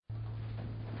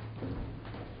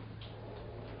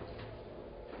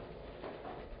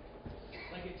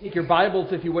Take your Bibles,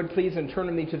 if you would, please, and turn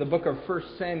with me to the book of 1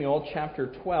 Samuel, chapter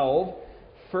 12.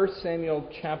 1 Samuel,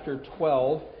 chapter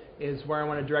 12 is where I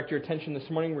want to direct your attention this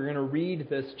morning. We're going to read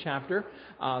this chapter.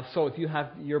 So if you have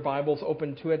your Bibles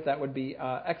open to it, that would be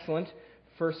excellent.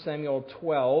 1 Samuel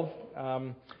 12.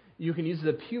 You can use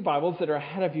the pew Bibles that are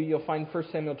ahead of you. You'll find 1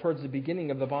 Samuel towards the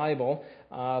beginning of the Bible.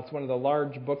 It's one of the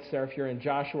large books there. If you're in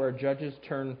Joshua or Judges,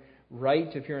 turn right.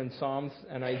 If you're in Psalms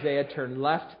and Isaiah, turn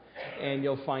left. And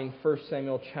you'll find 1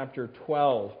 Samuel chapter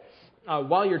 12.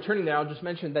 While you're turning there, I'll just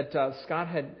mention that Scott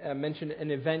had mentioned an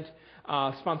event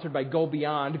sponsored by Go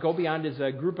Beyond. Go Beyond is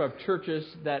a group of churches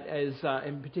that is,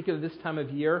 in particular this time of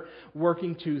year,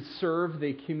 working to serve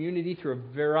the community through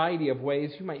a variety of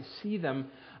ways. You might see them,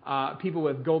 people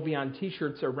with Go Beyond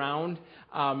t-shirts around.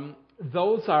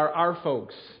 Those are our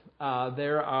folks.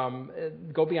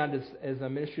 Go Beyond is a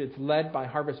ministry that's led by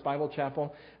Harvest Bible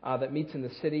Chapel that meets in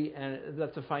the city, and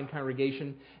that's a fine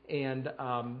congregation. And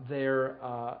they're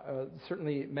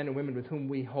certainly men and women with whom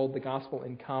we hold the gospel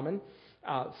in common.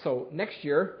 So next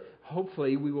year,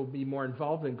 hopefully, we will be more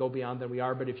involved in Go Beyond than we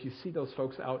are. But if you see those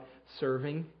folks out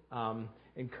serving,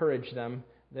 encourage them.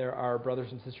 They're our brothers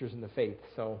and sisters in the faith.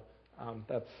 So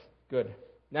that's good.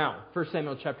 Now, 1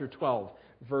 Samuel chapter 12,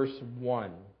 verse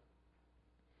 1.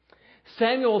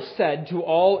 Samuel said to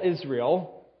all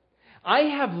Israel, I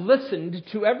have listened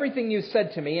to everything you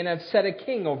said to me and have set a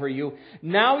king over you.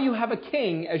 Now you have a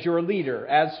king as your leader.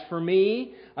 As for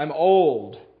me, I'm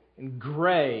old and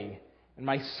gray, and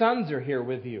my sons are here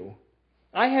with you.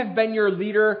 I have been your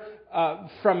leader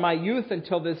from my youth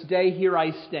until this day. Here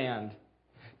I stand.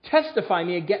 Testify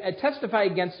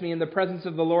against me in the presence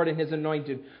of the Lord and His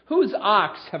anointed. Whose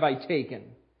ox have I taken?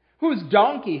 Whose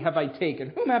donkey have I taken?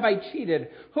 Whom have I cheated?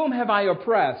 Whom have I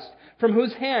oppressed? From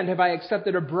whose hand have I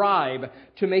accepted a bribe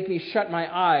to make me shut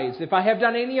my eyes? If I have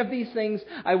done any of these things,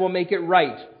 I will make it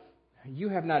right. You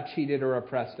have not cheated or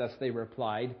oppressed us, they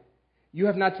replied. You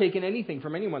have not taken anything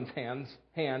from anyone's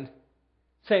hand.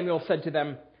 Samuel said to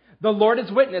them, The Lord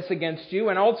is witness against you,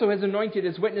 and also His anointed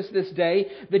is witness this day,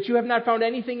 that you have not found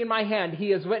anything in my hand.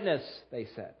 He is witness, they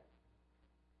said.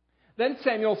 Then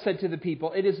Samuel said to the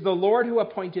people, It is the Lord who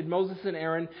appointed Moses and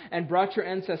Aaron and brought your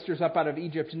ancestors up out of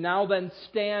Egypt. Now then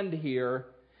stand here,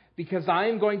 because I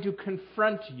am going to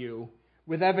confront you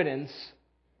with evidence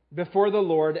before the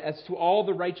Lord as to all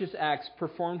the righteous acts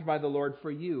performed by the Lord for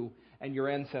you and your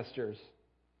ancestors.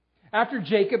 After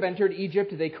Jacob entered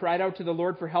Egypt, they cried out to the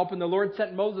Lord for help, and the Lord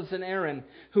sent Moses and Aaron,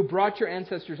 who brought your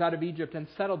ancestors out of Egypt and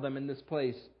settled them in this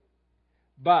place.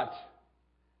 But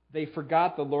they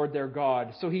forgot the Lord their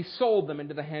God, so He sold them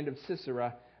into the hand of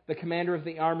Sisera, the commander of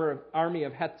the army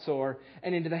of Hatzor,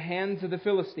 and into the hands of the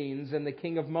Philistines and the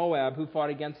king of Moab, who fought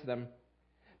against them.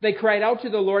 They cried out to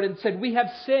the Lord and said, We have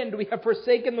sinned, we have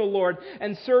forsaken the Lord,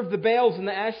 and served the Baals and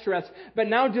the Ashtoreths. But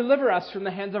now deliver us from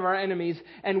the hands of our enemies,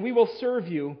 and we will serve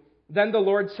you. Then the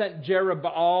Lord sent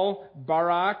Jerubbaal,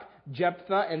 Barak,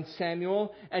 Jephthah, and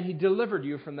Samuel, and He delivered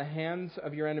you from the hands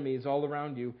of your enemies all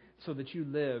around you, so that you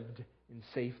lived in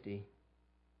safety.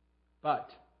 But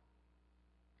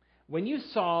when you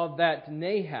saw that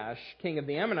Nahash, king of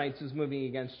the Ammonites, was moving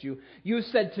against you, you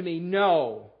said to me,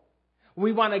 No,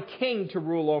 we want a king to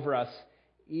rule over us,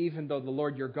 even though the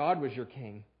Lord your God was your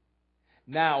king.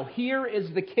 Now, here is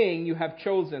the king you have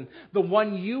chosen, the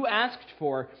one you asked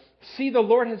for. See, the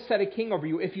Lord has set a king over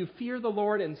you. If you fear the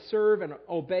Lord and serve and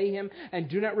obey Him and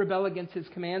do not rebel against His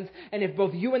commands, and if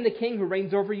both you and the king who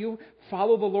reigns over you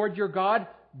follow the Lord your God,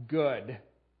 good.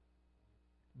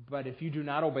 But if you do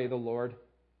not obey the Lord,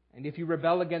 and if you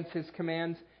rebel against His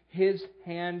commands, His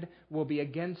hand will be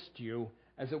against you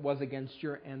as it was against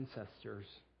your ancestors.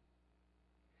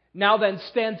 Now then,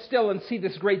 stand still and see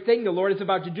this great thing the Lord is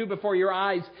about to do before your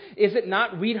eyes. Is it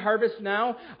not wheat harvest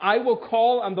now? I will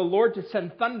call on the Lord to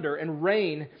send thunder and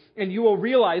rain, and you will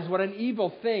realize what an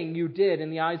evil thing you did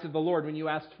in the eyes of the Lord when you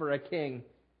asked for a king.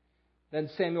 Then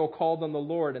Samuel called on the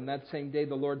Lord, and that same day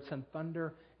the Lord sent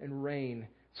thunder and rain.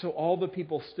 So all the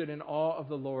people stood in awe of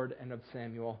the Lord and of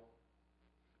Samuel.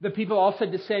 The people all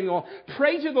said to Samuel,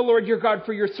 Pray to the Lord your God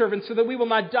for your servants, so that we will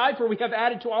not die, for we have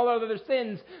added to all our other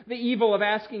sins the evil of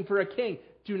asking for a king.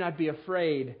 Do not be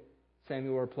afraid,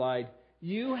 Samuel replied.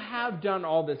 You have done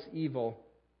all this evil.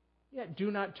 Yet do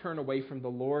not turn away from the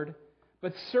Lord,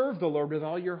 but serve the Lord with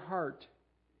all your heart.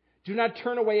 Do not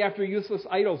turn away after useless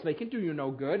idols. They can do you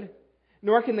no good,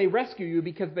 nor can they rescue you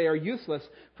because they are useless.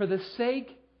 For the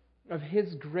sake of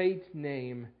His great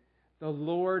name, the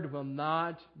Lord will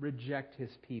not reject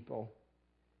His people,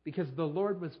 because the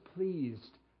Lord was pleased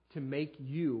to make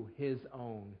you His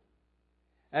own.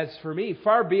 As for me,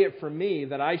 far be it from me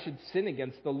that I should sin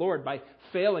against the Lord by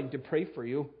failing to pray for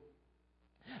you.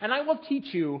 And I will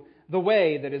teach you the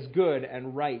way that is good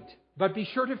and right. But be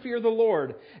sure to fear the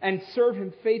Lord and serve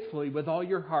Him faithfully with all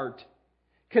your heart.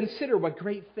 Consider what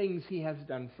great things He has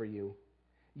done for you.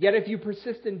 Yet if you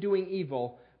persist in doing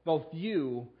evil, both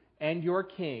you and your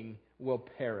king will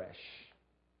perish.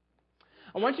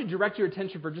 I want you to direct your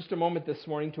attention for just a moment this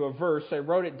morning to a verse. I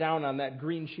wrote it down on that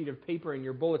green sheet of paper in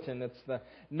your bulletin. That's the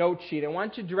note sheet. I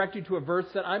want to direct you to a verse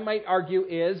that I might argue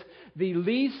is the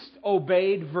least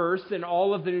obeyed verse in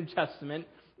all of the New Testament,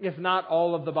 if not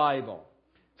all of the Bible.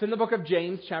 It's in the book of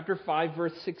James, chapter 5,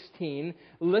 verse 16.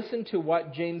 Listen to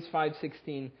what James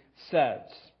 5:16 says.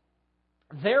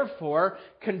 Therefore,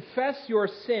 confess your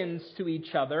sins to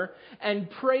each other and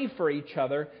pray for each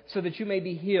other so that you may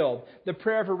be healed. The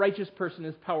prayer of a righteous person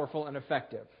is powerful and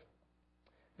effective.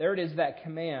 There it is, that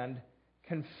command,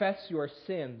 confess your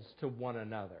sins to one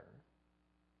another.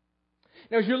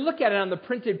 Now, as you look at it on the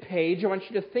printed page, I want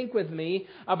you to think with me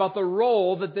about the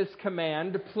role that this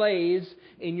command plays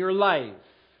in your life.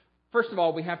 First of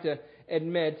all, we have to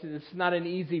admit it's not an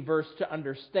easy verse to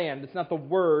understand. It's not the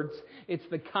words, it's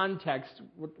the context.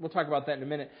 We'll talk about that in a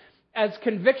minute. As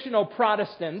convictional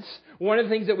Protestants, one of the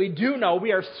things that we do know,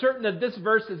 we are certain that this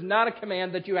verse is not a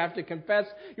command that you have to confess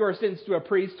your sins to a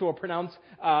priest who will pronounce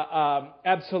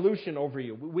absolution over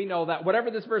you. We know that. Whatever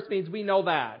this verse means, we know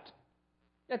that.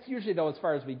 That's usually, though, as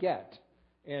far as we get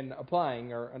in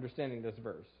applying or understanding this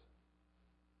verse.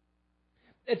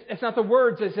 It's not the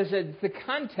words, it's the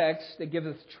context that gives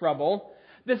us trouble.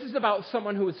 This is about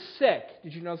someone who is sick.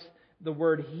 Did you notice the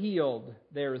word healed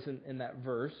there is in that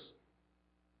verse?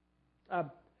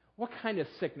 What kind of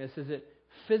sickness? Is it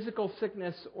physical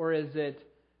sickness or is it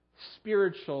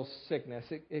spiritual sickness?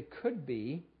 It could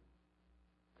be.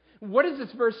 What does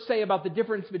this verse say about the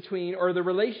difference between, or the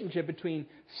relationship between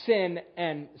sin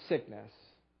and sickness?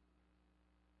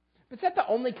 Is that the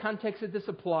only context that this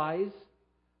applies?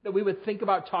 That we would think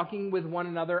about talking with one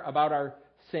another about our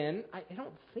sin? I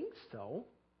don't think so.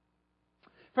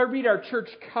 If I read our church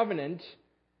covenant,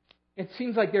 it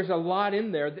seems like there's a lot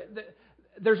in there.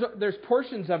 There's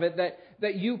portions of it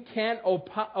that you can't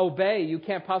obey, you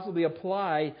can't possibly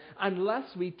apply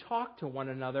unless we talk to one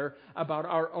another about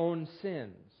our own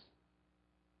sins.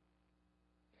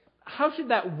 How should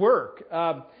that work?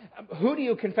 Who do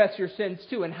you confess your sins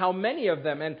to, and how many of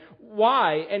them, and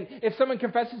why? And if someone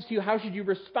confesses to you, how should you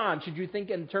respond? Should you think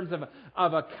in terms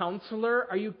of a counselor?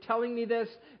 Are you telling me this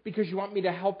because you want me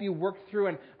to help you work through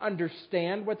and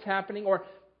understand what's happening? Or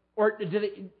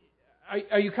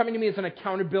are you coming to me as an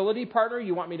accountability partner?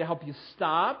 You want me to help you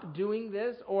stop doing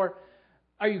this? Or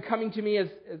are you coming to me as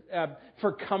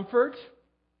for comfort?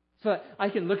 So that I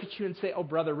can look at you and say, oh,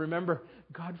 brother, remember,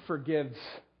 God forgives.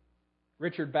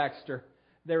 Richard Baxter,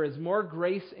 there is more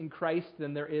grace in Christ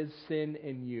than there is sin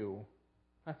in you.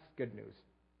 That's good news.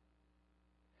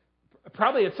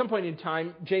 Probably at some point in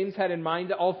time, James had in mind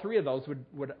that all three of those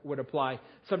would apply.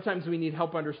 Sometimes we need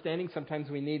help understanding. Sometimes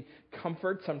we need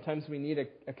comfort. Sometimes we need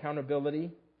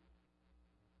accountability.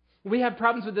 We have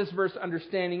problems with this verse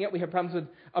understanding it. We have problems with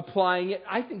applying it.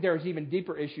 I think there's even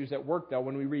deeper issues at work, though,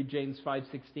 when we read James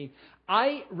 5:16.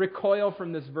 I recoil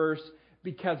from this verse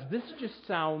because this just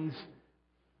sounds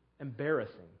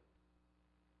embarrassing.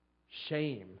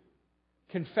 Shame.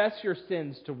 Confess your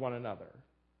sins to one another.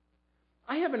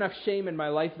 I have enough shame in my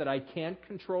life that I can't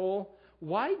control.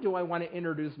 Why do I want to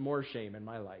introduce more shame in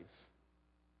my life?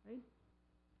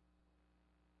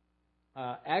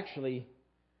 Right? Actually,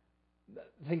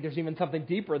 I think there's even something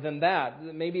deeper than that.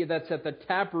 Maybe that's at the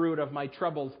taproot of my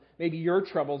troubles. Maybe your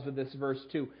troubles with this verse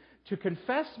too. To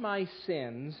confess my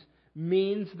sins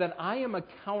means that I am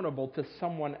accountable to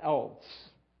someone else.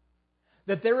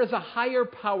 That there is a higher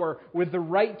power with the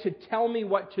right to tell me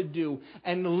what to do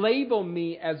and label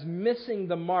me as missing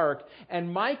the mark.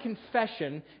 And my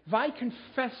confession, if I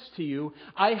confess to you,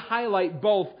 I highlight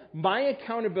both my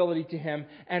accountability to Him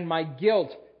and my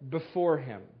guilt before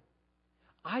Him.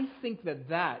 I think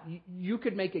that you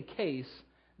could make a case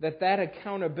that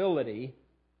accountability,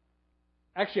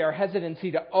 actually our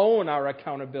hesitancy to own our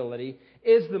accountability,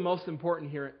 is the most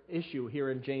important issue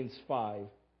here in James 5.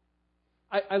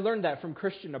 I learned that from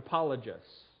Christian apologists.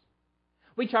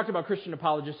 We talked about Christian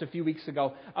apologists a few weeks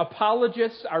ago.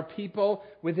 Apologists are people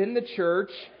within the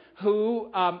church who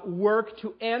work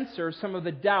to answer some of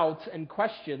the doubts and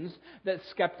questions that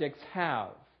skeptics have.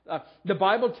 The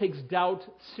Bible takes doubt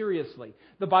seriously.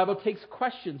 The Bible takes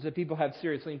questions that people have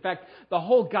seriously. In fact, the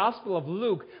whole Gospel of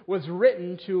Luke was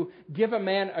written to give a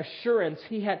man assurance.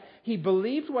 He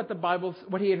believed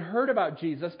what he had heard about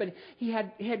Jesus, but he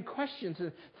had questions,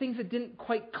 things that didn't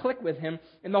quite click with him.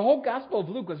 And the whole Gospel of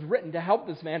Luke was written to help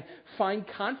this man find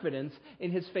confidence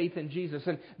in his faith in Jesus.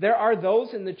 And there are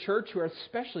those in the church who are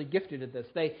especially gifted at this.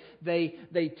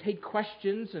 They take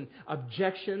questions and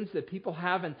objections that people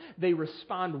have, and they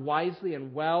respond wisely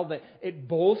and well. That it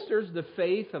bolsters the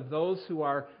faith of those who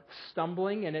are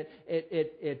stumbling, and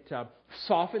it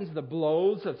softens the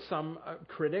blows of some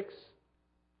critics.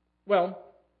 Well,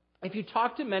 if you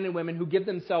talk to men and women who give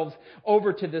themselves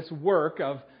over to this work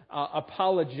of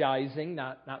apologizing,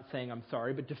 not saying I'm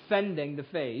sorry, but defending the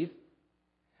faith,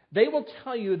 they will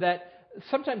tell you that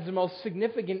sometimes the most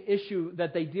significant issue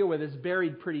that they deal with is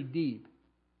buried pretty deep.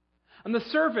 On the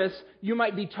surface, you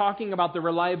might be talking about the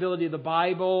reliability of the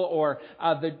Bible or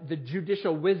the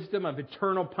judicial wisdom of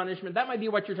eternal punishment. That might be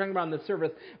what you're talking about on the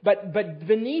surface. But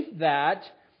beneath that,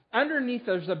 underneath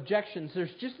those objections,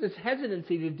 there's just this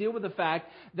hesitancy to deal with the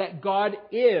fact that God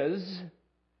is,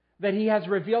 that He has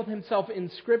revealed Himself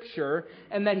in Scripture,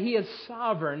 and that He is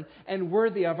sovereign and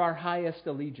worthy of our highest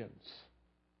allegiance.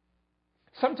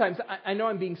 Sometimes, I know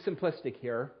I'm being simplistic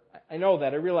here. I know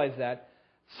that. I realize that.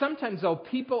 Sometimes, though,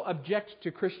 people object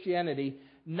to Christianity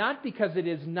not because it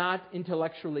is not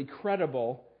intellectually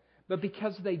credible, but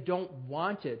because they don't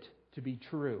want it to be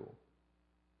true.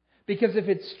 Because if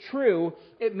it's true,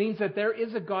 it means that there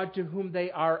is a God to whom they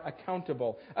are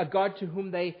accountable, a God to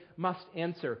whom they must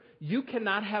answer. You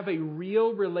cannot have a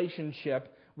real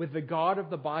relationship with the God of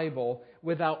the Bible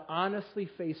without honestly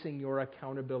facing your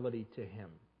accountability to Him.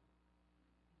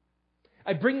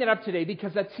 I bring that up today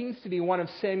because that seems to be one of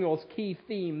Samuel's key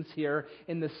themes here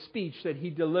in the speech that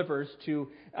he delivers to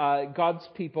God's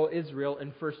people, Israel,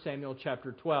 in 1 Samuel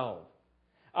chapter 12.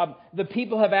 The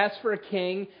people have asked for a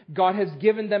king. God has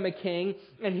given them a king.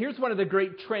 And here's one of the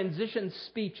great transition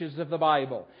speeches of the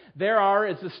Bible. There are,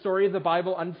 as the story of the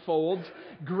Bible unfolds,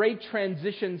 great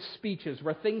transition speeches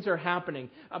where things are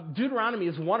happening. Deuteronomy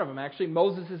is one of them, actually.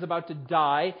 Moses is about to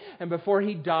die, and before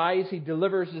he dies, he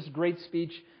delivers this great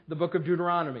speech, the book of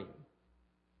Deuteronomy.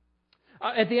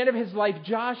 At the end of his life,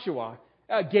 Joshua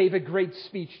gave a great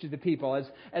speech to the people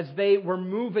as they were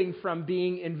moving from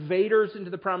being invaders into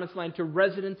the promised land to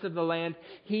residents of the land.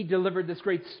 He delivered this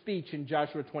great speech in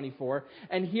Joshua 24.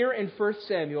 And here in 1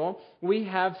 Samuel, we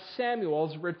have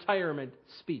Samuel's retirement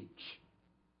speech.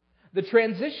 The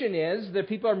transition is that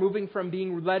people are moving from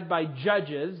being led by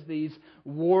judges, these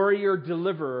warrior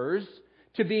deliverers,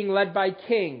 to being led by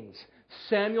kings.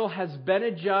 Samuel has been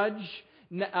a judge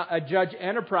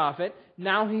and a prophet.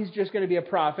 Now he's just going to be a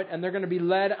prophet, and they're going to be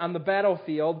led on the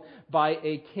battlefield by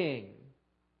a king.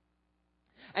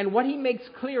 And what he makes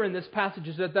clear in this passage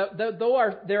is that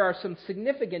though there are some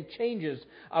significant changes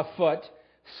afoot,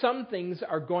 some things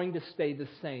are going to stay the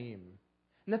same.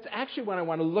 And that's actually what I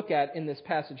want to look at in this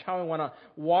passage, how I want to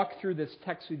walk through this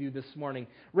text with you this morning.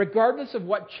 Regardless of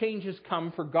what changes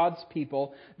come for God's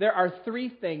people, there are three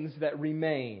things that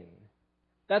remain.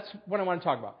 That's what I want to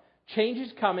talk about. Change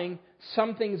is coming.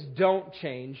 Some things don't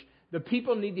change. The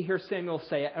people need to hear Samuel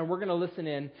say it, and we're going to listen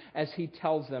in as he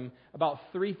tells them about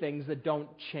three things that don't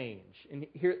change. And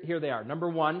here they are. Number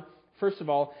one, first of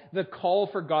all, the call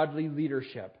for godly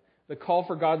leadership. The call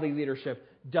for godly leadership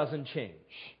doesn't change.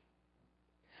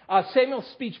 Samuel's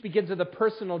speech begins with a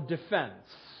personal defense.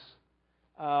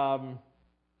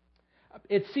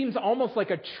 It seems almost like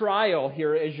a trial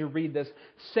here as you read this.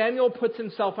 Samuel puts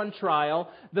himself on trial.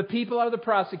 The people are the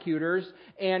prosecutors,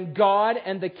 and God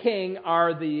and the king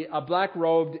are the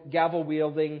black-robed,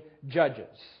 gavel-wielding judges.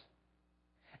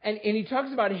 And he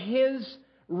talks about his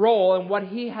role and what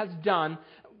he has done.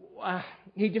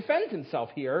 He defends himself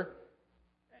here,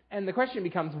 and the question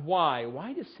becomes, why?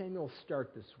 Why does Samuel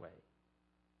start this way?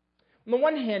 On the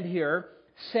one hand here,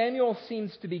 Samuel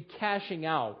seems to be cashing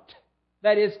out.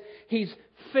 That is, he's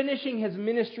finishing his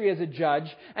ministry as a judge,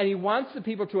 and he wants the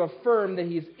people to affirm that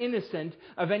he's innocent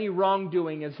of any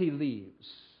wrongdoing as he leaves.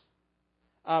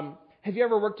 Have you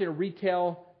ever worked in a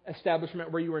retail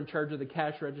establishment where you were in charge of the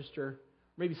cash register?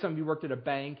 Maybe some of you worked at a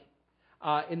bank.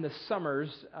 In the summers,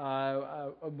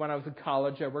 when I was in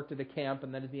college, I worked at a camp,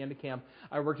 and then at the end of camp,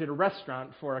 I worked at a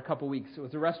restaurant for a couple weeks. It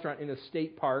was a restaurant in a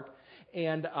state park,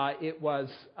 and it was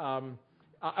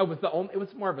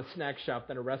more of a snack shop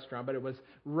than a restaurant, but it was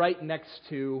right next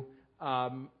to a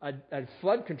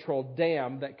flood-controlled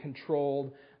dam that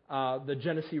controlled the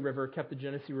Genesee River, kept the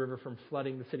Genesee River from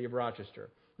flooding the city of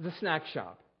Rochester. It was a snack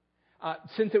shop.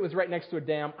 since it was right next to a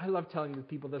dam, I love telling the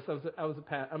people this. Since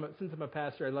I'm a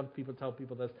pastor, I love people tell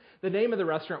people this. The name of the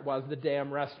restaurant was the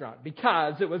Dam Restaurant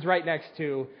because it was right next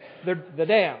to the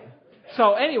dam.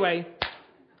 So anyway,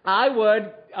 I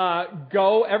would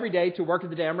go every day to work at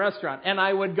the Dam Restaurant, and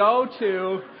I would go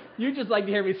to. You just like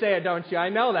to hear me say it, don't you? I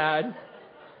know that.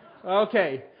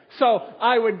 Okay. So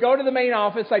I would go to the main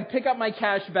office, I'd pick up my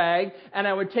cash bag, and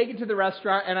I would take it to the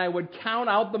restaurant, and I would count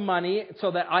out the money so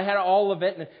that I had all of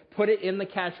it and put it in the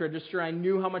cash register. I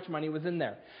knew how much money was in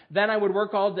there. Then I would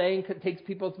work all day and take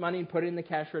people's money and put it in the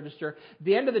cash register. At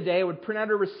the end of the day, I would print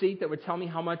out a receipt that would tell me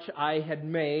how much I had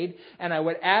made, and I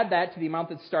would add that to the amount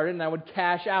that started, and I would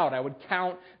cash out. I would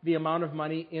count the amount of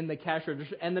money in the cash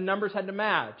register, and the numbers had to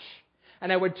match.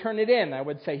 And I would turn it in. I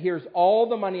would say, here's all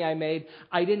the money I made.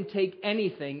 I didn't take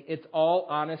anything. It's all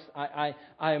honest. I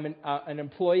am an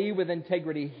employee with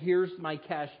integrity. Here's my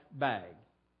cash bag.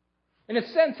 In a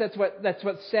sense, that's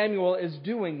what Samuel is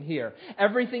doing here.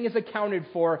 Everything is accounted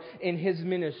for in his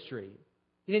ministry.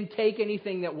 He didn't take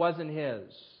anything that wasn't his.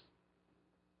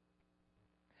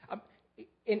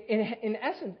 In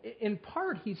essence, in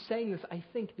part, he's saying this, I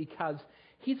think, because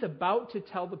he's about to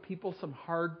tell the people some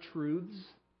hard truths.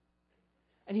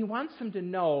 And he wants them to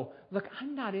know, look,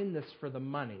 I'm not in this for the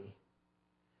money.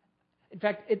 In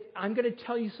fact, I'm going to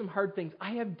tell you some hard things.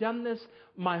 I have done this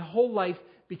my whole life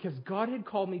because God had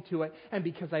called me to it and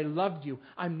because I loved you.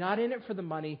 I'm not in it for the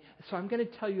money, so I'm going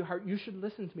to tell you hard. You should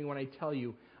listen to me when I tell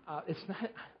you.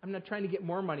 I'm not trying to get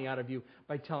more money out of you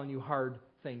by telling you hard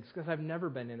things because I've never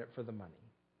been in it for the money.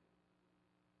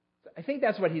 So I think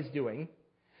that's what he's doing.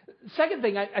 Second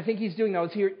thing I think he's doing, though,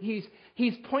 is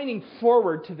he's pointing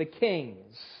forward to the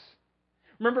kings.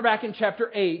 Remember back in chapter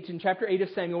 8 of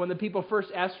Samuel, when the people first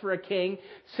asked for a king,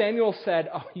 Samuel said,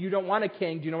 oh, you don't want a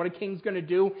king. Do you know what a king's going to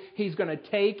do? He's going to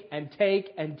take and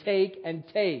take and take and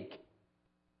take.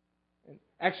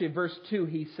 Actually, in verse 2,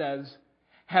 he says,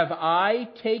 have I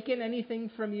taken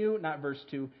anything from you? Not verse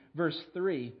 2, verse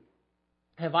 3.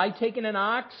 Have I taken an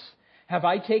ox? Have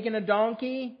I taken a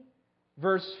donkey?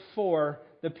 Verse 4,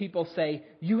 the people say,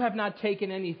 you have not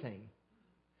taken anything.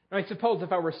 Now, I suppose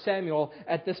if I were Samuel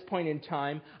at this point in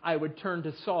time, I would turn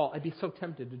to Saul. I'd be so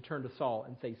tempted to turn to Saul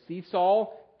and say, see,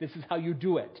 Saul, this is how you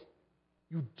do it.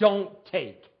 You don't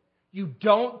take. You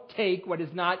don't take what is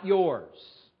not yours.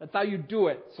 That's how you do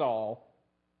it, Saul.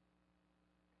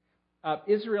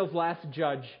 Israel's last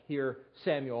judge here,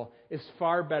 Samuel, is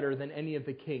far better than any of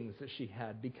the kings that she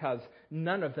had because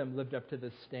none of them lived up to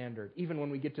this standard. Even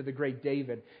when we get to the great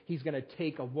David, he's going to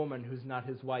take a woman who's not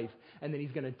his wife, and then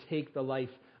he's going to take the life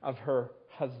of her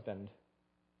husband.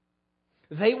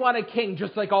 They want a king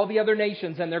just like all the other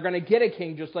nations, and they're going to get a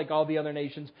king just like all the other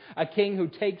nations, a king who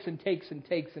takes and takes and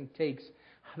takes and takes.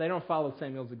 They don't follow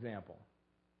Samuel's example.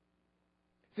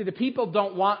 See, the people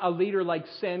don't want a leader like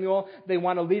Samuel. They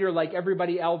want a leader like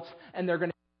everybody else, and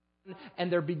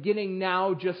they're beginning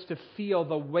now just to feel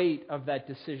the weight of that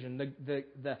decision,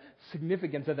 the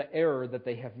significance of the error that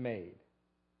they have made.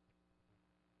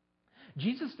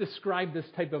 Jesus described this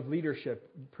type of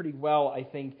leadership pretty well, I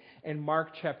think, in Mark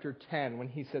chapter 10 when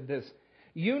he said this,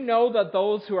 you know that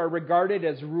those who are regarded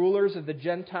as rulers of the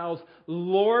Gentiles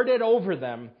lord it over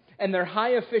them, and their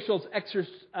high officials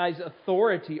exercise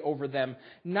authority over them.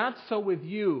 Not so with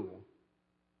you.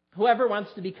 Whoever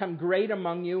wants to become great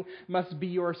among you must be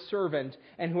your servant,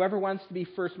 and whoever wants to be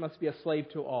first must be a slave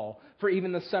to all. For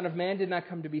even the Son of Man did not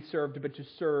come to be served, but to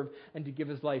serve and to give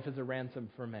his life as a ransom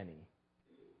for many.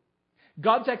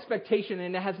 God's expectation,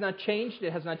 and it has not changed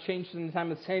from the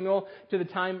time of Samuel to the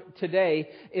time today,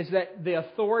 is that the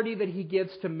authority that he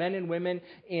gives to men and women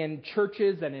in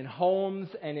churches and in homes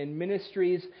and in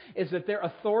ministries is that their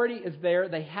authority is there.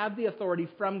 They have the authority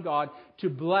from God to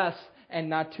bless and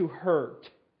not to hurt.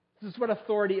 This is what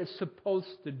authority is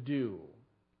supposed to do.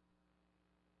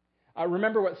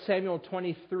 Remember what 2 Samuel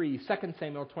 23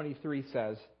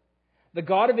 says. The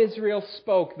God of Israel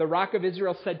spoke. The rock of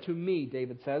Israel said to me,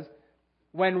 David says,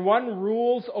 when one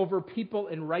rules over people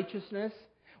in righteousness,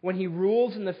 when he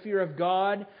rules in the fear of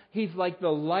God, he's like the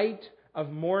light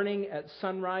of morning at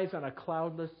sunrise on a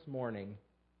cloudless morning.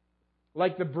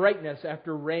 Like the brightness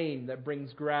after rain that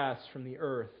brings grass from the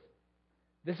earth.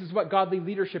 This is what godly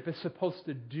leadership is supposed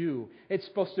to do. It's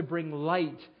supposed to bring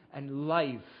light and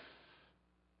life. Is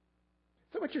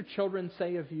that what your children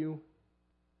say of you?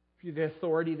 The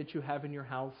authority that you have in your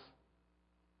house?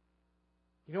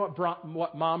 You know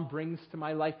what Mom brings to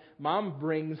my life? Mom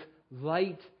brings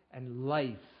light and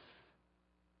life.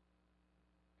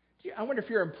 I wonder if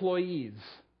your employees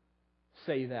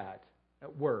say that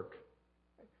at work.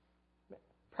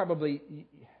 Probably,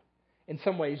 in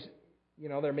some ways,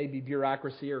 there may be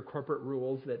bureaucracy or corporate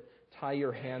rules that tie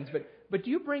your hands, but do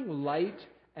you bring light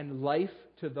and life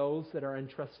to those that are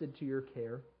entrusted to your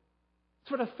care?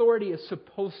 That's what authority is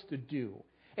supposed to do.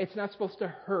 It's not supposed to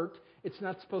hurt. It's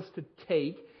not supposed to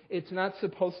take. It's not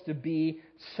supposed to be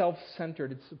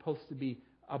self-centered. It's supposed to be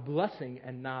a blessing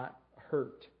and not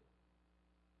hurt.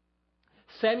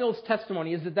 Samuel's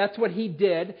testimony is that that's what he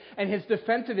did, and his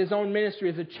defense of his own ministry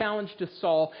is a challenge to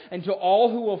Saul and to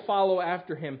all who will follow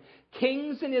after him.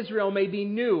 Kings in Israel may be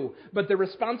new, but the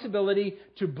responsibility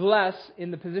to bless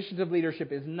in the positions of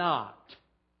leadership is not.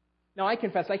 Now, I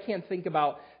confess, I can't think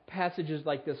about passages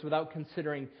like this without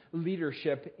considering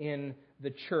leadership in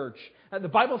the church. The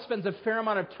Bible spends a fair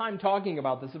amount of time talking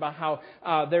about this, about how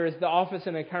there is the office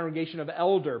in a congregation of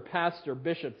elder, pastor,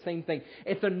 bishop, same thing.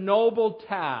 It's a noble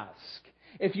task.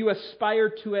 If you aspire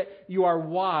to it, you are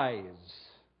wise.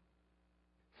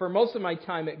 For most of my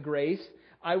time at Grace,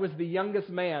 I was the youngest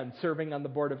man serving on the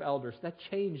board of elders. That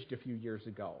changed a few years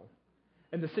ago.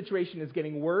 And the situation is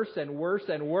getting worse and worse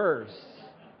and worse.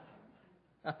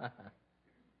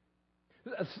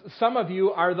 Some of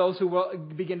you are those who will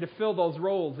begin to fill those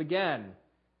roles again,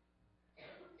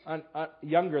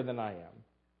 younger than I am.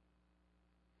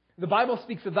 The Bible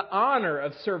speaks of the honor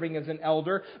of serving as an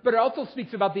elder, but it also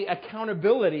speaks about the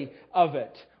accountability of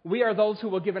it. We are those who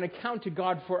will give an account to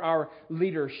God for our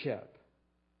leadership.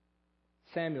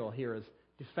 Samuel here is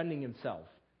defending himself,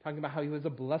 talking about how he was a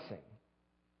blessing.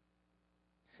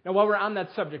 Now, while we're on that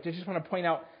subject, I just want to point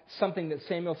out something that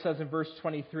Samuel says in verse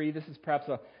 23. This is perhaps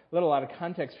a little out of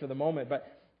context for the moment,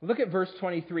 but look at verse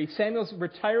 23. Samuel's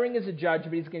retiring as a judge,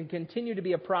 but he's going to continue to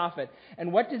be a prophet.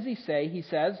 And what does he say? He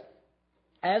says,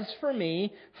 "As for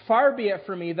me, far be it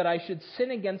from me that I should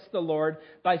sin against the Lord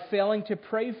by failing to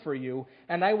pray for you,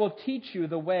 and I will teach you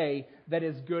the way that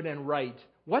is good and right."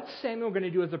 What's Samuel going to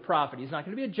do as a prophet? He's not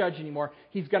going to be a judge anymore.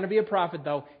 He's going to be a prophet,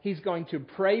 though. He's going to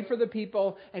pray for the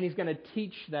people, and he's going to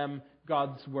teach them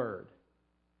God's word.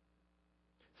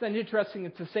 It's interesting.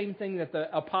 It's the same thing that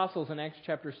the apostles in Acts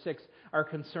chapter 6 are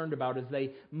concerned about as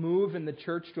they move in the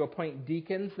church to appoint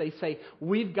deacons. They say,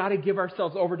 we've got to give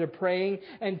ourselves over to praying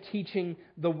and teaching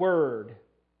the word.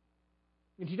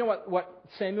 And do you know what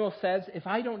Samuel says? If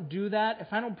I don't do that, if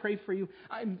I don't pray for you,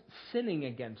 I'm sinning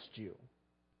against you.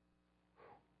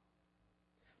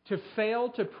 To fail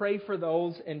to pray for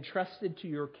those entrusted to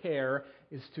your care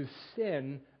is to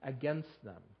sin against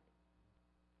them.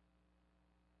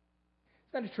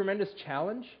 Isn't that a tremendous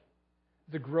challenge?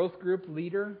 As a growth group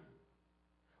leader,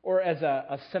 or as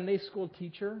a Sunday school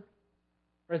teacher,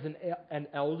 or as an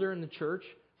elder in the church,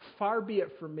 far be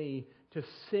it from me to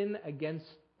sin against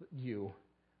you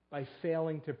by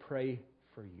failing to pray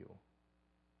for you.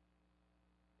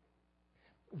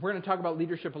 We're going to talk about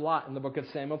leadership a lot in the book of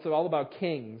Samuel. It's all about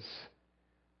kings.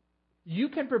 You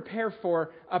can prepare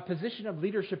for a position of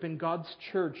leadership in God's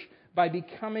church by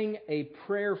becoming a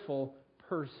prayerful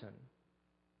person.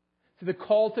 So the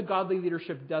call to godly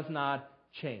leadership does not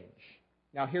change.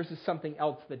 Now here's something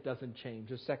else that doesn't change.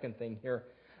 The second thing here.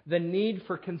 The need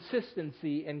for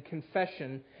consistency in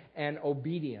confession and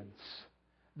obedience.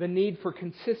 The need for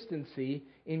consistency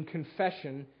in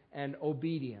confession and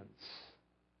obedience.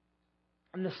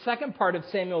 In the second part of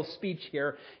Samuel's speech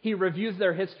here, he reviews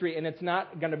their history, and it's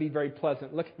not going to be very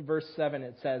pleasant. Look at verse 7.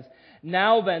 It says,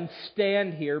 "Now then,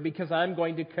 stand here, because I'm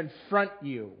going to confront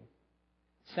you."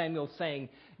 Samuel's saying,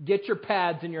 get your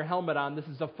pads and your helmet on. This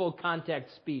is a full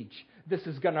contact speech. This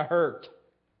is going to hurt.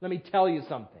 Let me tell you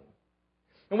something.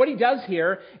 And what he does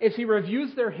here is he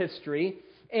reviews their history,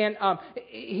 and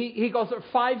he goes over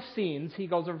 5 scenes. He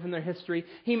goes over from their history.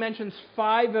 He mentions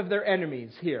 5 of their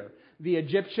enemies here. The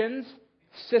Egyptians,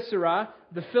 Sisera,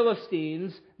 the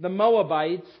Philistines, the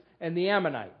Moabites, and the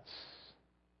Ammonites.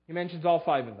 He mentions all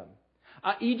 5 of them.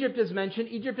 Egypt is mentioned.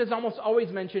 Egypt is almost always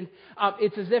mentioned.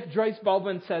 It's as if Joyce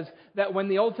Baldwin says that when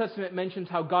the Old Testament mentions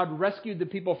how God rescued the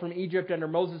people from Egypt under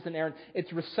Moses and Aaron,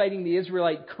 it's reciting the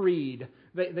Israelite creed.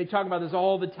 They talk about this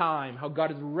all the time, how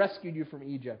God has rescued you from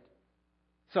Egypt.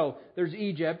 So there's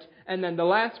Egypt, and then the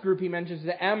last group he mentions is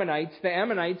the Ammonites. The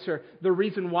Ammonites are the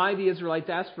reason why the Israelites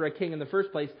asked for a king in the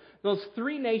first place. Those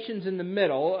 3 nations in the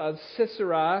middle of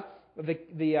Sisera,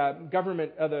 the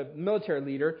government, the military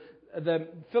leader, the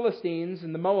Philistines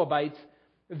and the Moabites,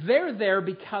 they're there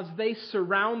because they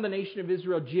surround the nation of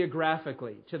Israel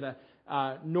geographically, to the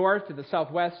north, to the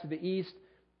southwest, to the east.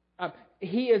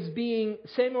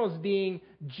 Samuel is being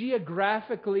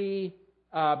geographically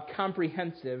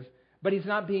comprehensive, but he's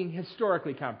not being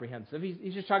historically comprehensive.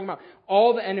 He's just talking about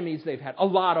all the enemies they've had, a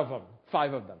lot of them,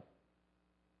 5 of them.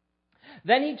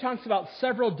 Then he talks about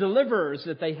several deliverers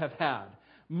that they have had.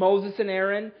 Moses and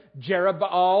Aaron,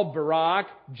 Jerubbaal, Barak,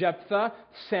 Jephthah,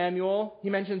 Samuel. He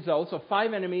mentions those. So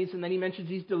 5 enemies, and then he mentions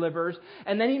these deliverers.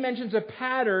 And then he mentions a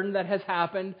pattern that has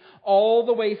happened all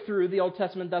the way through the Old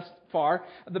Testament thus far.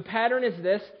 The pattern is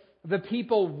this. The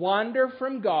people wander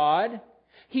from God.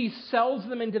 He sells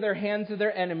them into their hands of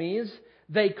their enemies.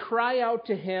 They cry out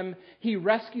to Him. He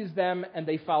rescues them, and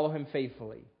they follow Him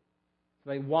faithfully.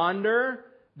 They wander.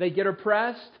 They get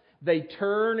oppressed. They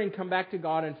turn and come back to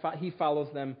God, and He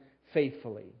follows them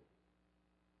faithfully.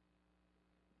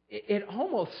 It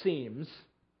almost seems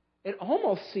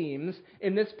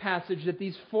in this passage that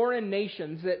these foreign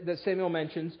nations that Samuel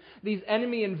mentions, these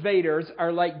enemy invaders,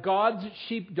 are like God's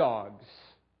sheepdogs.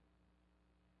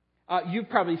 You've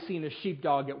probably seen a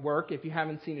sheepdog at work. If you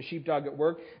haven't seen a sheepdog at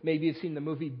work, maybe you've seen the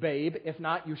movie Babe. If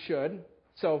not, you should.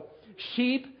 So,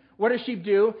 sheep. What do sheep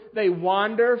do? They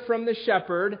wander from the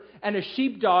shepherd, and a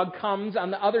sheepdog comes on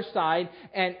the other side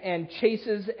and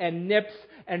chases and nips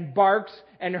and barks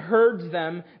and herds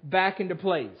them back into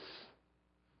place.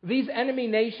 These enemy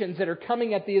nations that are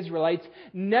coming at the Israelites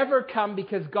never come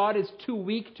because God is too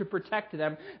weak to protect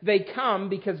them. They come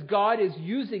because God is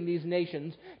using these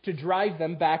nations to drive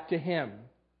them back to Him.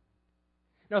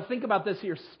 Now think about this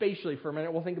here spatially for a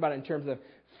minute. We'll think about it in terms of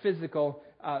physical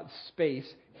space.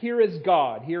 Here is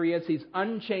God. Here He is. He's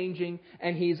unchanging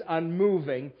and He's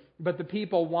unmoving. But the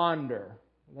people wander.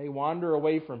 They wander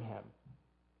away from Him.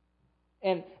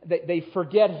 And they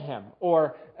forget Him.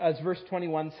 Or, as verse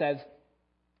 21 says,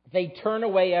 they turn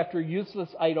away after useless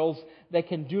idols that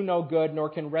can do no good nor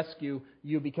can rescue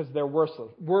you because they're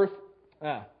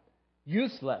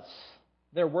useless.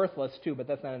 They're worthless too, but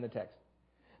that's not in the text.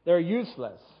 They're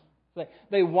useless.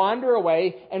 They wander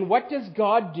away, and what does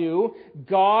God do?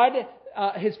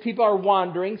 His people are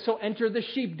wandering, so enter the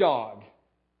sheepdog,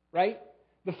 right?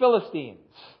 The Philistines,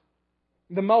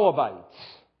 the Moabites,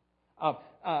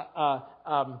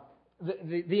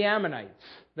 the Ammonites,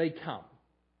 they come.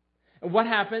 And what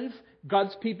happens?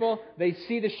 God's people, they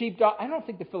see the sheepdog. I don't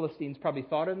think the Philistines probably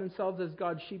thought of themselves as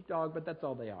God's sheepdog, but that's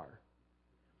all they are.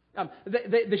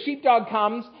 The sheepdog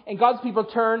comes, and God's people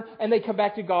turn, and they come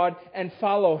back to God and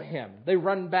follow Him. They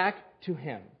run back to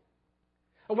Him.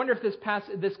 I wonder if this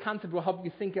concept will help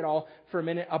you think at all for a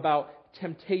minute about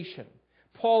temptation.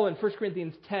 Paul in 1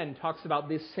 Corinthians 10 talks about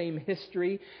this same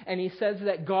history, and he says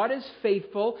that God is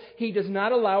faithful. He does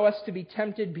not allow us to be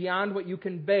tempted beyond what you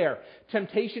can bear.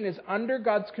 Temptation is under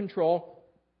God's control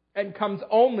and comes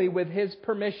only with His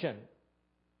permission.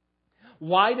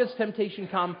 Why does temptation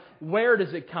come? Where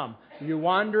does it come? You're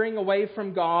wandering away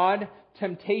from God.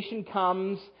 Temptation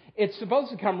comes. It's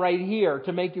supposed to come right here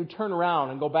to make you turn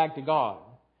around and go back to God.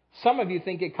 Some of you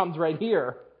think it comes right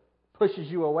here,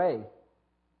 pushes you away.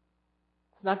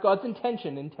 It's not God's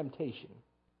intention in temptation.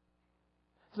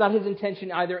 It's not His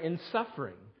intention either in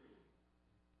suffering.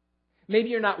 Maybe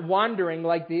you're not wandering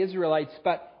like the Israelites,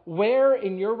 but where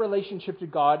in your relationship to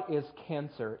God is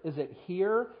cancer? Is it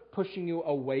here pushing you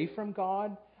away from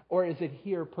God, or is it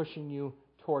here pushing you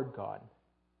toward God?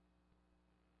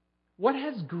 What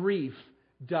has grief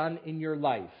done in your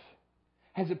life?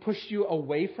 Has it pushed you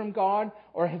away from God,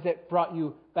 or has it brought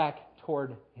you back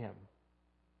toward Him?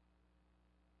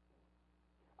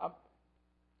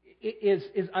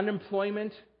 Is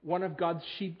unemployment one of God's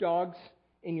sheepdogs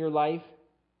in your life?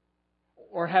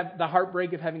 Or have the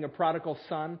heartbreak of having a prodigal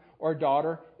son or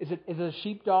daughter? Is it a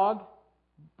sheepdog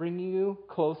bringing you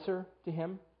closer to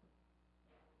Him?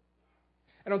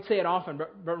 I don't say it often,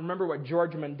 but remember what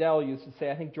George Mundell used to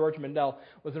say. I think George Mundell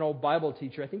was an old Bible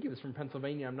teacher. I think he was from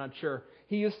Pennsylvania, I'm not sure.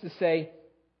 He used to say,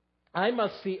 I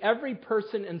must see every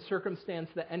person and circumstance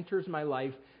that enters my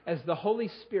life as the Holy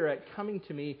Spirit coming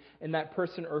to me in that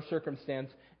person or circumstance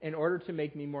in order to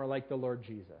make me more like the Lord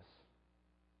Jesus.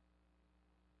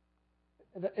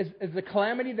 Is the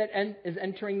calamity that is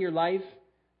entering your life,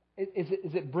 is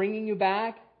it bringing you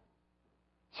back?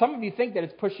 Some of you think that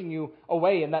it's pushing you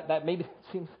away, and that maybe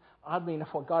seems oddly enough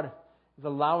what God is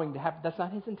allowing to happen. That's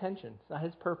not His intention. It's not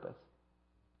His purpose.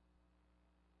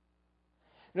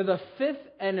 Now, the fifth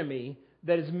enemy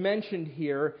that is mentioned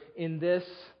here in this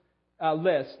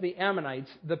list, the Ammonites,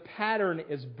 the pattern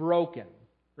is broken.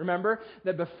 Remember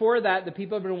that before that, the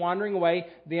people have been wandering away.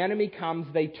 The enemy comes.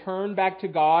 They turn back to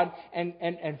God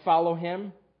and follow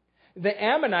Him. The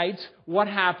Ammonites, what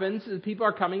happens? The people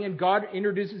are coming, and God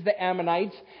introduces the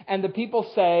Ammonites, and the people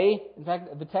say, in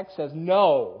fact, the text says,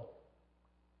 no.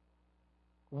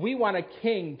 We want a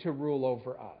king to rule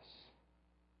over us.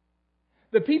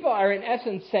 The people are in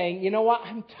essence saying, you know what,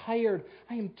 I'm tired.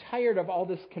 I am tired of all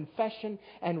this confession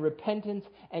and repentance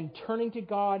and turning to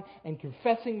God and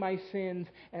confessing my sins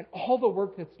and all the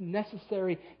work that's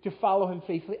necessary to follow Him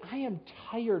faithfully. I am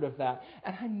tired of that,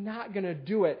 and I'm not going to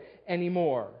do it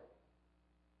anymore.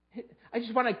 I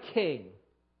just want a king.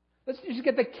 Let's just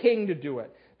get the king to do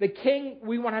it. The king,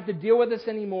 we won't have to deal with this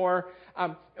anymore.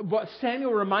 What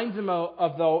Samuel reminds them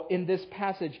of, though, in this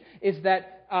passage is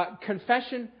that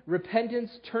confession,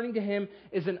 repentance, turning to Him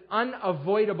is an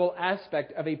unavoidable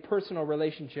aspect of a personal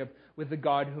relationship with the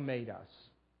God who made us.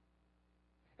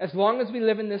 As long as we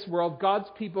live in this world, God's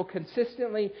people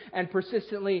consistently and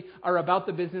persistently are about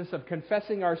the business of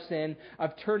confessing our sin,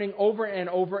 of turning over and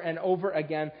over and over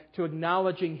again to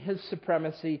acknowledging His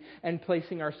supremacy and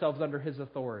placing ourselves under His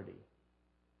authority.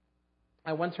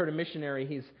 I once heard a missionary,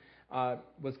 he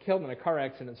was killed in a car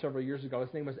accident several years ago.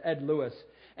 His name was Ed Lewis,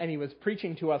 and he was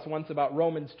preaching to us once about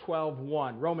Romans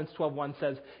 12:1. Romans 12:1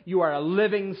 says, "You are a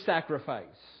living sacrifice."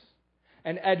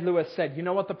 And Ed Lewis said, you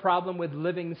know what the problem with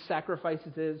living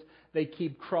sacrifices is? They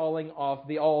keep crawling off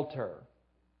the altar.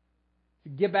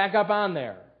 Get back up on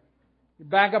there.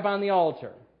 Get back up on the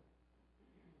altar.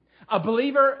 A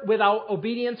believer without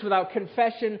obedience, without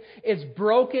confession, is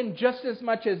broken just as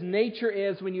much as nature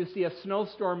is when you see a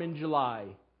snowstorm in July.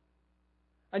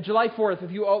 On July 4th,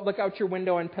 if you look out your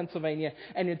window in Pennsylvania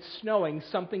and it's snowing,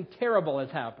 something terrible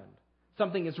has happened.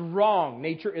 Something is wrong.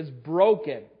 Nature is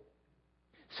broken.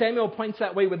 Samuel points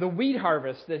that way with the wheat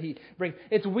harvest that he brings.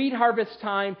 It's wheat harvest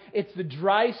time. It's the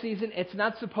dry season. It's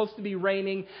not supposed to be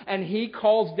raining. And he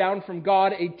calls down from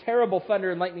God a terrible thunder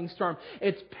and lightning storm.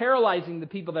 It's paralyzing the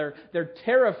people there. They're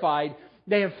terrified.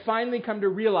 They have finally come to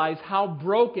realize how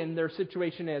broken their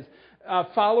situation is.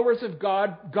 Followers of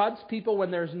God, God's people,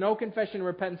 when there's no confession and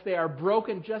repentance, they are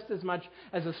broken just as much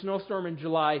as a snowstorm in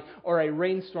July or a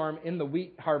rainstorm in the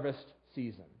wheat harvest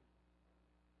season.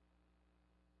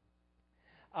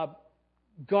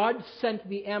 God sent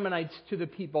the Ammonites to the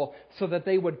people so that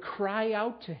they would cry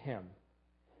out to Him,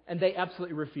 and they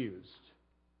absolutely refused.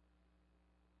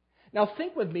 Now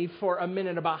think with me for a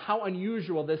minute about how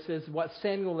unusual this is, what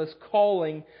Samuel is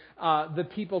calling the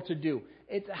people to do.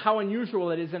 It's how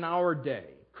unusual it is in our day.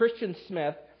 Christian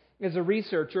Smith is a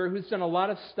researcher who's done a lot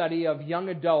of study of young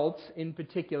adults in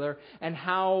particular and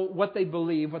what they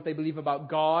believe about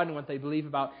God and what they believe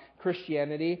about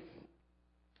Christianity.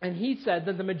 And he said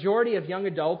that the majority of young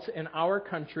adults in our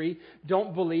country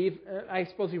don't believe, I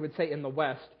suppose he would say in the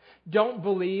West, don't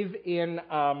believe in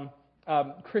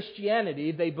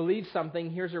Christianity. They believe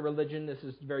something. Here's a religion. This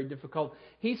is very difficult.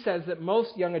 He says that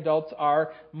most young adults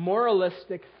are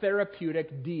moralistic,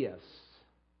 therapeutic deists.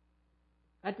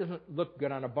 That doesn't look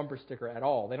good on a bumper sticker at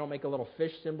all. They don't make a little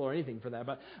fish symbol or anything for that.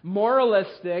 But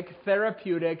moralistic,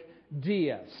 therapeutic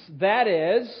deists. That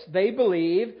is, they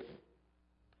believe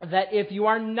that if you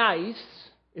are nice,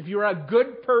 if you're a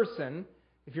good person,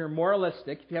 if you're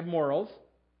moralistic, if you have morals,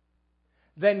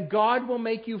 then God will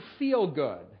make you feel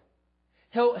good.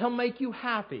 He'll make you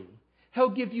happy. He'll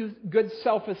give you good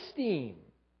self-esteem.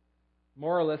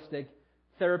 Moralistic,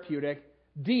 therapeutic,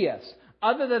 deist.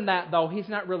 Other than that, though, He's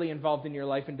not really involved in your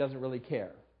life and doesn't really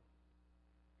care.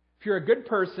 If you're a good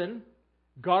person,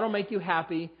 God will make you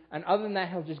happy, and other than that,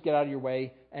 He'll just get out of your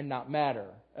way and not matter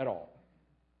at all.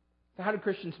 So how did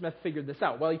Christian Smith figure this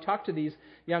out? Well, he talked to these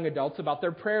young adults about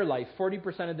their prayer life.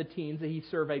 40% of the teens that he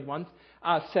surveyed once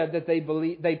said that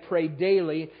they pray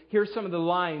daily. Here's some of the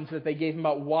lines that they gave him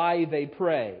about why they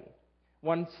pray.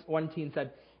 One teen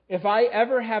said, "If I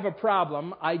ever have a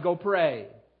problem, I go pray.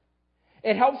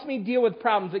 It helps me deal with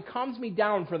problems. It calms me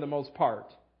down for the most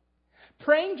part.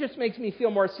 Praying just makes me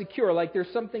feel more secure, like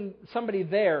there's somebody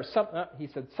there, he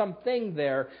said, something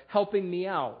there helping me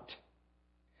out.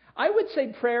 I would say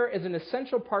prayer is an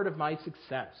essential part of my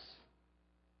success."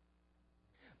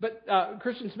 But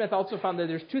Christian Smith also found that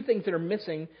there's two things that are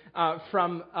missing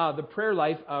from the prayer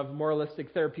life of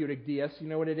moralistic therapeutic deists. You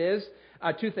know what it is?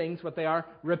 Two things, what they are: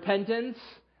 repentance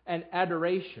and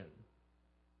adoration.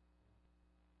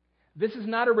 This is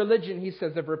not a religion, he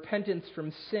says, of repentance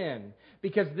from sin,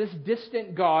 because this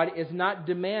distant God is not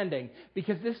demanding,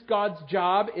 because this God's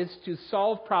job is to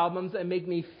solve problems and make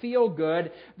me feel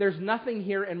good. There's nothing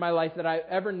here in my life that I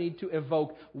ever need to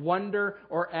evoke wonder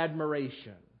or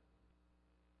admiration.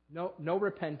 No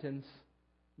repentance,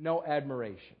 no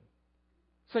admiration.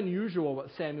 It's unusual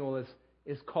what Samuel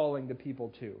is calling the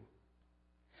people to.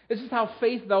 This is how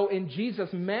faith, though, in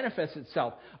Jesus manifests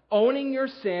itself. Owning your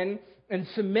sin and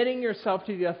submitting yourself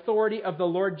to the authority of the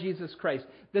Lord Jesus Christ.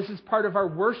 This is part of our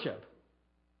worship.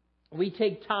 We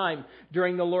take time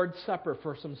during the Lord's Supper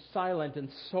for some silent and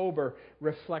sober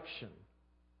reflection.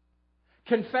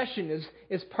 Confession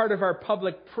is part of our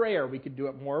public prayer. We could do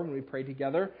it more when we pray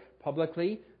together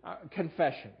publicly.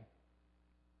 Confession.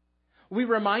 We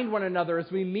remind one another as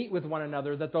we meet with one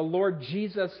another that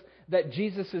that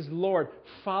Jesus is Lord.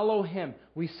 Follow Him.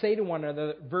 We say to one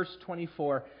another, verse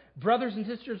 24, brothers and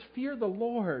sisters, fear the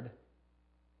Lord.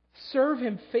 Serve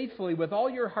Him faithfully with all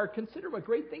your heart. Consider what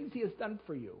great things He has done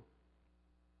for you.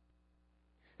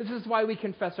 This is why we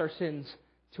confess our sins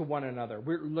to one another.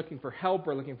 We're looking for help.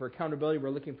 We're looking for accountability. We're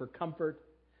looking for comfort.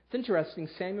 It's interesting.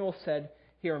 Samuel said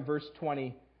here in verse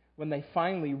 20, when they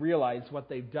finally realize what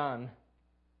they've done,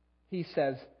 he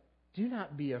says, do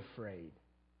not be afraid.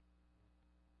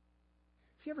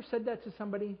 Have you ever said that to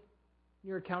somebody in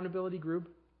your accountability group?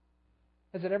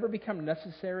 Has it ever become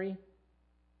necessary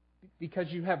because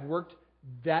you have worked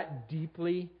that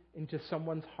deeply into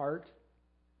someone's heart?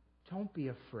 Don't be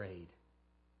afraid.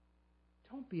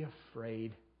 Don't be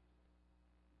afraid.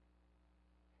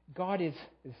 God is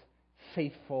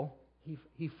faithful.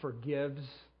 He forgives.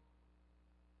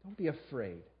 Don't be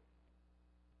afraid.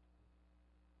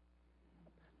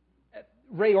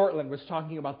 Ray Ortlund was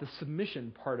talking about the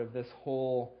submission part of this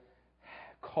whole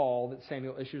call that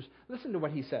Samuel issues. Listen to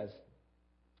what he says.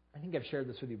 I think I've shared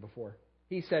this with you before.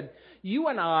 He said, you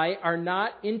and I are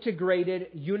not integrated,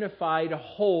 unified,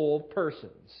 whole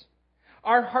persons.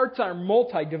 Our hearts are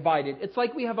multi-divided. It's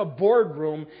like we have a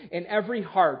boardroom in every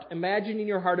heart. Imagine in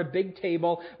your heart a big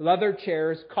table, leather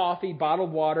chairs, coffee,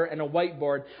 bottled water, and a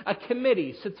whiteboard. A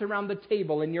committee sits around the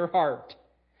table in your heart.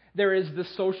 There is the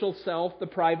social self, the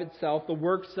private self, the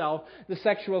work self, the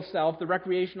sexual self, the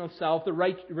recreational self, the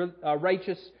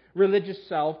righteous, religious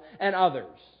self, and others.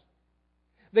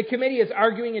 The committee is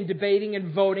arguing and debating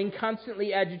and voting,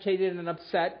 constantly agitated and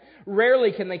upset.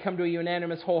 Rarely can they come to a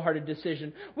unanimous, wholehearted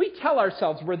decision. We tell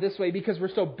ourselves we're this way because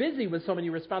we're so busy with so many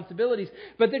responsibilities.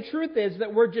 But the truth is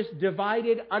that we're just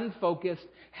divided, unfocused,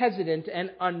 hesitant,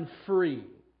 and unfree.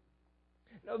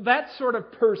 Now, that sort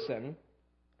of person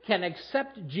can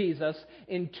accept Jesus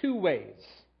in two ways.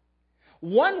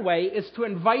 One way is to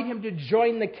invite Him to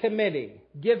join the committee.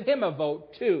 Give Him a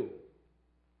vote too.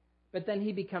 But then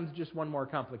he becomes just one more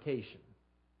complication.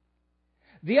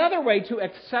 The other way to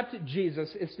accept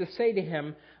Jesus is to say to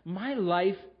Him, my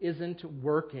life isn't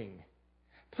working.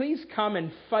 Please come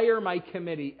and fire my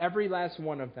committee, every last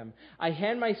one of them. I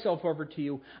hand myself over to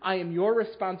you. I am your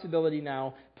responsibility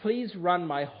now. Please run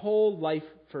my whole life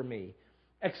for me.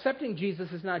 Accepting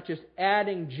Jesus is not just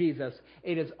adding Jesus,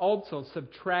 it is also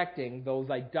subtracting those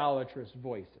idolatrous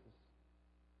voices.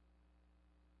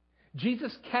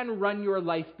 Jesus can run your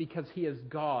life because He is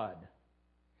God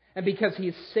and because He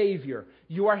is Savior.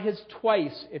 You are His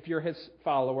twice if you're His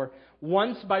follower,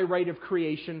 once by right of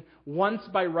creation, once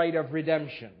by right of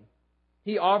redemption.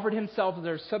 He offered Himself as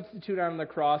our substitute on the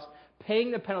cross,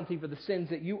 paying the penalty for the sins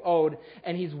that you owed,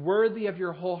 and He's worthy of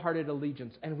your wholehearted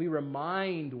allegiance. And we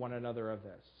remind one another of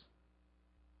this.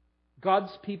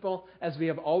 God's people, as we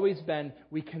have always been,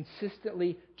 we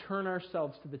consistently turn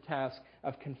ourselves to the task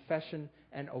of confession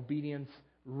and obedience,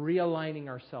 realigning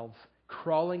ourselves,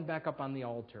 crawling back up on the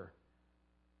altar,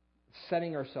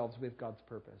 setting ourselves with God's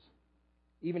purpose,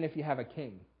 even if you have a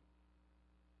king.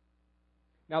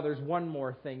 Now, there's one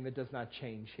more thing that does not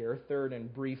change here. Third,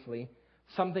 and briefly,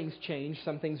 some things change,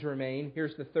 some things remain.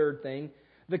 Here's the third thing: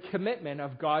 the commitment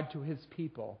of God to His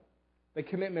people. The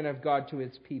commitment of God to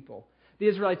His people. The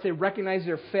Israelites, they recognize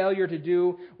their failure to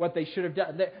do what they should have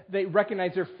done. They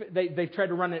recognize they've tried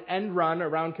to run an end run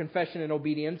around confession and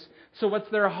obedience. So what's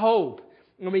their hope?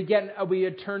 And we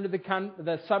turn to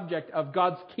the subject of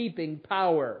God's keeping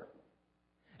power.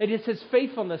 It is His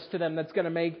faithfulness to them that's going to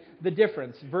make the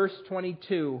difference. Verse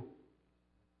 22.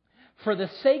 For the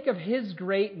sake of His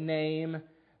great name,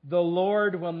 the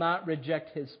Lord will not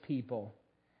reject His people,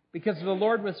 because the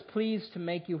Lord was pleased to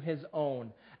make you His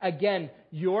own. Again,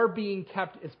 your being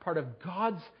kept is part of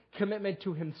God's commitment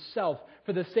to Himself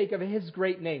for the sake of His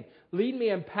great name. Lead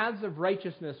me in paths of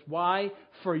righteousness. Why?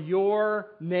 For your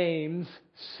name's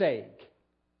sake.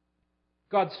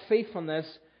 God's faithfulness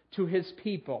to His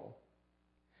people.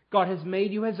 God has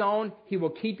made you His own. He will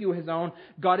keep you His own.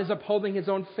 God is upholding His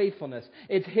own faithfulness.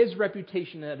 It's His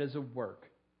reputation that is at work.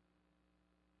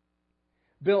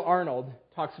 Bill Arnold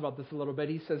talks about this a little bit.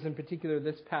 He says in particular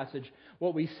this passage,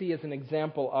 what we see is an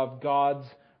example of God's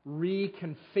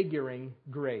reconfiguring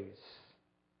grace.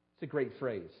 It's a great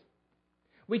phrase.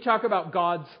 We talk about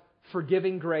God's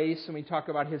forgiving grace and we talk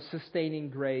about His sustaining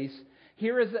grace.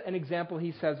 Here is an example,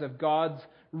 he says, of God's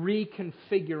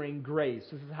reconfiguring grace.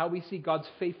 This is how we see God's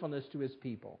faithfulness to His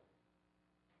people.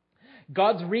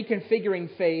 God's reconfiguring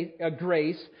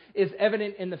grace is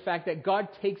evident in the fact that God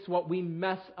takes what we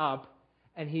mess up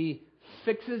and He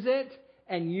fixes it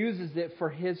and uses it for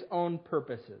his own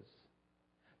purposes.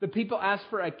 The people asked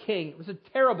for a king. It was a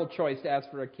terrible choice to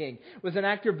ask for a king. It was an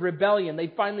act of rebellion.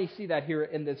 They finally see that here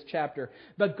in this chapter.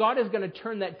 But God is going to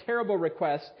turn that terrible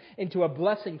request into a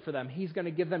blessing for them. He's going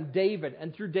to give them David,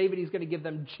 and through David He's going to give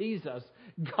them Jesus.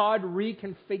 God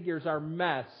reconfigures our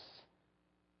mess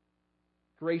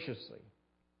graciously.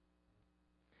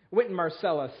 Wynton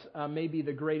Marsalis may be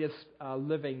the greatest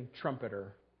living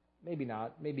trumpeter. Maybe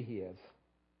not. Maybe he is.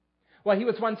 Well, he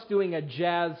was once doing a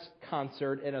jazz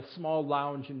concert in a small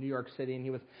lounge in New York City, and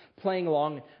he was playing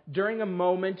along. During a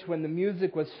moment when the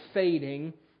music was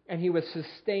fading and he was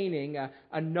sustaining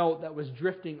a note that was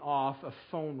drifting off, a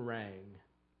phone rang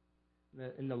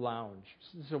in the lounge.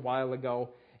 This is a while ago.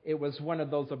 It was one of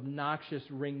those obnoxious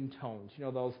ringtones,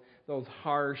 those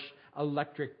harsh,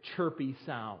 electric, chirpy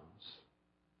sounds.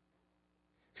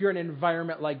 If you're in an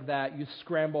environment like that, you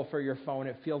scramble for your phone.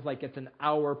 It feels like it's an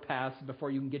hour past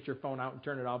before you can get your phone out and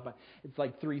turn it off. But it's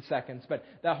like 3 seconds. But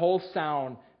that whole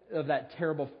sound of that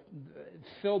terrible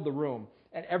filled the room,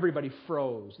 and everybody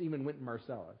froze, even Wynton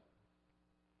Marsalis.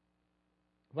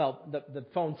 Well, the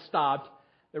phone stopped.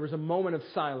 There was a moment of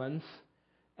silence,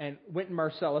 and Wynton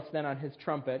Marsalis then on his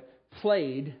trumpet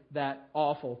played that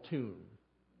awful tune,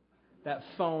 that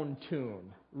phone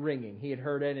tune ringing. He had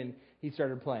heard it, and he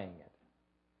started playing it.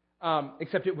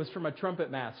 Except it was from a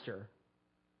trumpet master.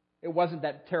 It wasn't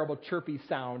that terrible chirpy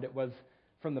sound. It was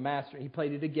from the master. He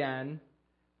played it again,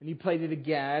 and he played it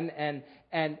again, and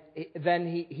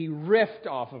then he riffed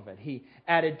off of it. He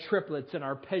added triplets and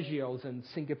arpeggios and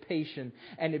syncopation,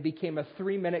 and it became a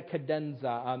 3-minute cadenza,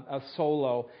 a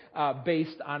solo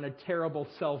based on a terrible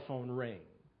cell phone ring.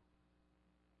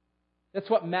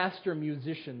 That's what master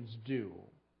musicians do.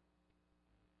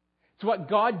 It's what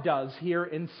God does here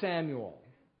in Samuel.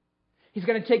 He's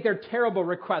going to take their terrible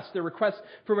requests, their requests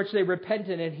for which they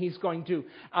repented, and He's going to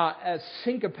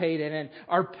syncopate it and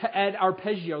add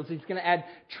arpeggios. He's going to add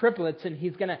triplets, and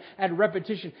He's going to add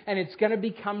repetition. And it's going to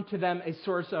become to them a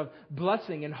source of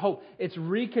blessing and hope. It's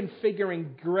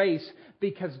reconfiguring grace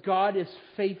because God is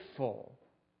faithful.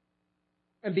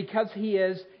 And because He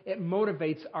is, it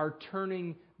motivates our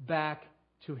turning back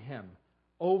to Him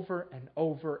over and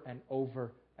over and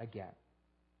over again.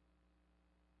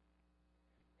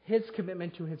 His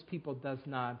commitment to His people does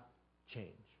not change.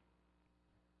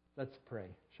 Let's pray,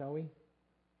 shall we?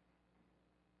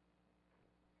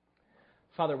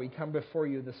 Father, we come before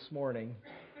You this morning,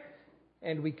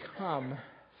 and we come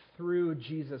through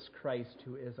Jesus Christ,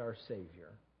 who is our Savior.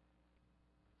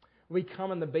 We come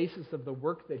on the basis of the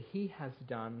work that He has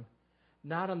done,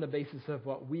 not on the basis of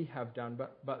what we have done,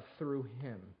 but through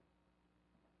Him.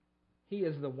 He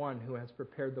is the one who has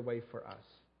prepared the way for us.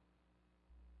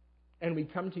 And we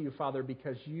come to You, Father,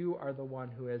 because You are the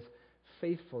one who is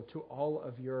faithful to all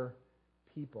of Your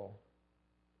people.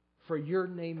 For Your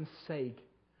name's sake,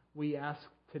 we ask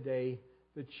today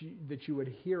that you would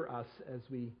hear us as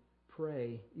we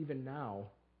pray, even now.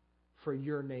 For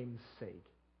Your name's sake,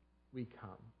 we come.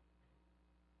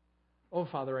 Oh,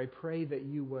 Father, I pray that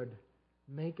You would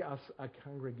make us a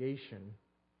congregation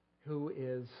who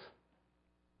is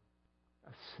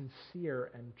sincere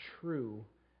and true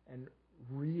and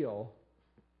real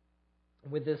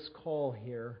with this call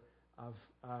here of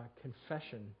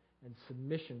confession and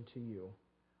submission to You.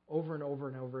 Over and over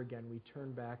and over again, we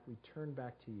turn back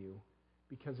to You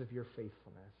because of Your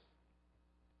faithfulness.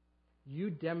 You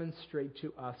demonstrate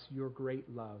to us Your great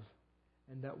love,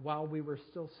 and that while we were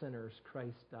still sinners,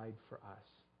 Christ died for us.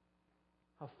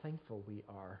 How thankful we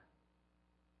are.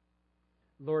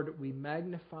 Lord, we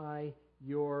magnify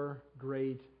Your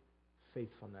great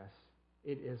faithfulness.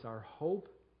 It is our hope,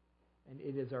 and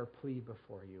it is our plea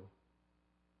before You.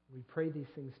 We pray these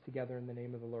things together in the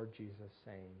name of the Lord Jesus,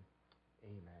 saying,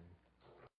 Amen.